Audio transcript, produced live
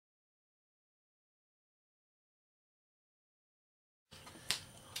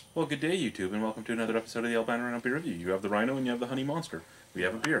Well, good day, YouTube, and welcome to another episode of the Albino Rhino Beer Review. You have the Rhino and you have the Honey Monster. We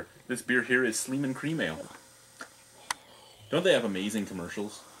have a beer. This beer here is Sleeman Cream Ale. Don't they have amazing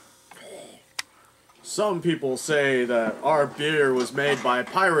commercials? Some people say that our beer was made by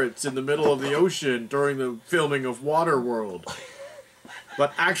pirates in the middle of the ocean during the filming of Waterworld.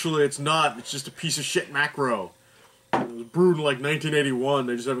 But actually it's not, it's just a piece of shit macro. It was brewed in like 1981,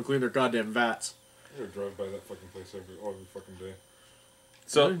 they just haven't cleaned their goddamn vats. I drive by that fucking place every fucking day.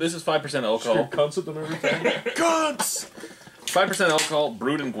 So, this is 5% alcohol. Cunts at them every time. Cunts! 5% alcohol,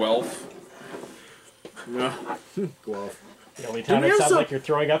 brewed in Guelph. Yeah. Guelph. The only time it sounds like you're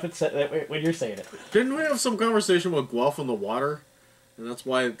throwing up when you're saying it. Didn't we have some conversation about Guelph in the water? And that's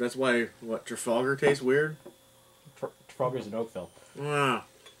why, what, Trafalgar tastes weird? Trafalgar's in Oakville. I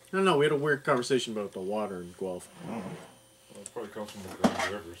don't know, we had a weird conversation about the water in Guelph. Well, it probably comes from the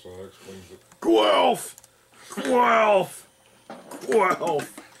Grand River, so that explains it. Guelph! Guelph!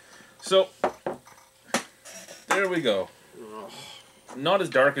 Guelph! So, there we go. Not as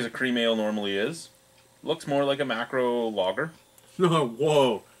dark as a cream ale normally is. Looks more like a macro lager. No,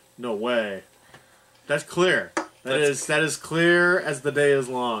 whoa. No way. That's clear. That is clear as the day is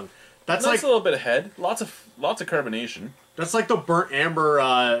long. That's like a little bit ahead. Lots of carbonation. That's like the burnt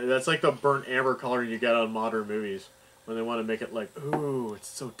amber. That's like the burnt amber color you get on modern movies when they want to make it like, ooh, it's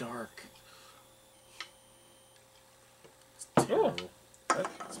so dark. It's terrible. Oh,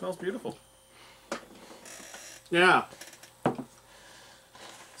 that smells beautiful. Yeah.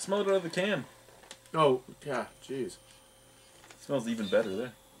 Smell it out of the can. Oh yeah. Jeez. Smells even better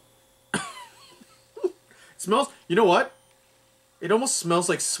there. It smells. You know what? It almost smells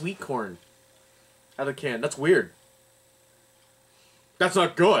like sweet corn out of a can. That's weird. That's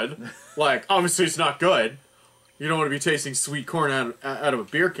not good. Like, obviously it's not good. You don't want to be tasting sweet corn out of a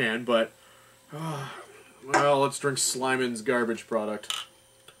beer can, but... well, let's drink Sleeman's garbage product.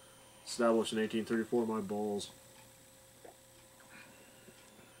 Established in 1834, my balls.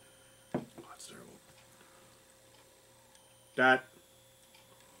 Oh, that's terrible. That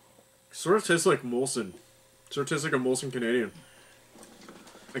sort of tastes like Molson. Sort of tastes like a Molson Canadian.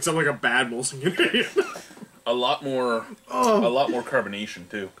 Except like a bad Molson Canadian. A lot more carbonation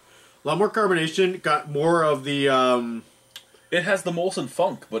too. A lot more carbonation. Got more of the. It has the Molson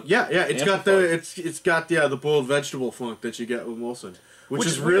funk, but yeah, it's got the boiled vegetable funk that you get with Molson, which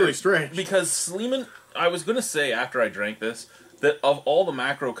is really strange. Because Sleeman, I was gonna say after I drank this that of all the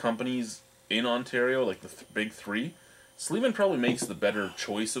macro companies in Ontario, like the big three, Sleeman probably makes the better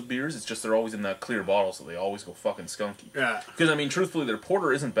choice of beers. It's just they're always in that clear bottle, so they always go fucking skunky. Yeah. Because, I mean, truthfully, their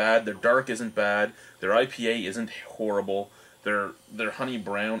porter isn't bad, their dark isn't bad, their IPA isn't horrible, their honey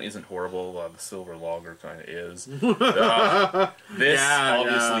brown isn't horrible, the silver lager kind of is. This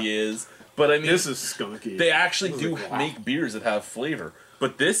obviously is. But, I mean, this is skunky. They actually do make beers that have flavor.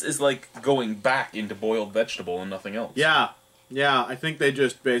 But this is like going back into boiled vegetable and nothing else. Yeah. Yeah, I think they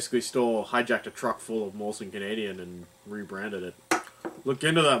just basically hijacked a truck full of Molson Canadian and rebranded it. Look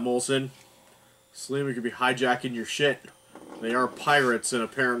into that, Molson. Sleeman could be hijacking your shit. They are pirates and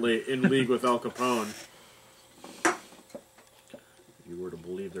apparently in league with Al Capone. If you were to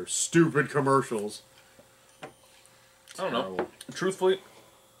believe their stupid commercials. I don't know. Truthfully,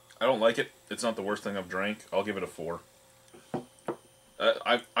 I don't like it. It's not the worst thing I've drank. I'll give it a 4.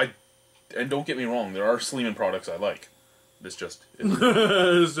 And don't get me wrong, there are Sleeman products I like. This just isn't.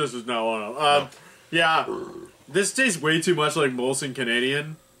 This just is not one of them. Yeah, this tastes way too much like Molson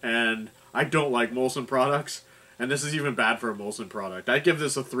Canadian, and I don't like Molson products, and this is even bad for a Molson product. I'd give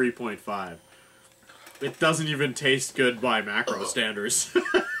this a 3.5. It doesn't even taste good by macro standards.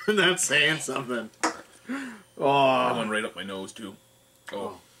 And that's saying something. Oh, That went right up my nose, too.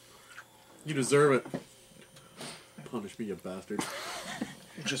 Oh. You deserve it. Punish me, you bastard.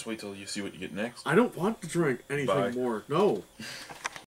 Just wait till you see what you get next. I don't want to drink anything more. No.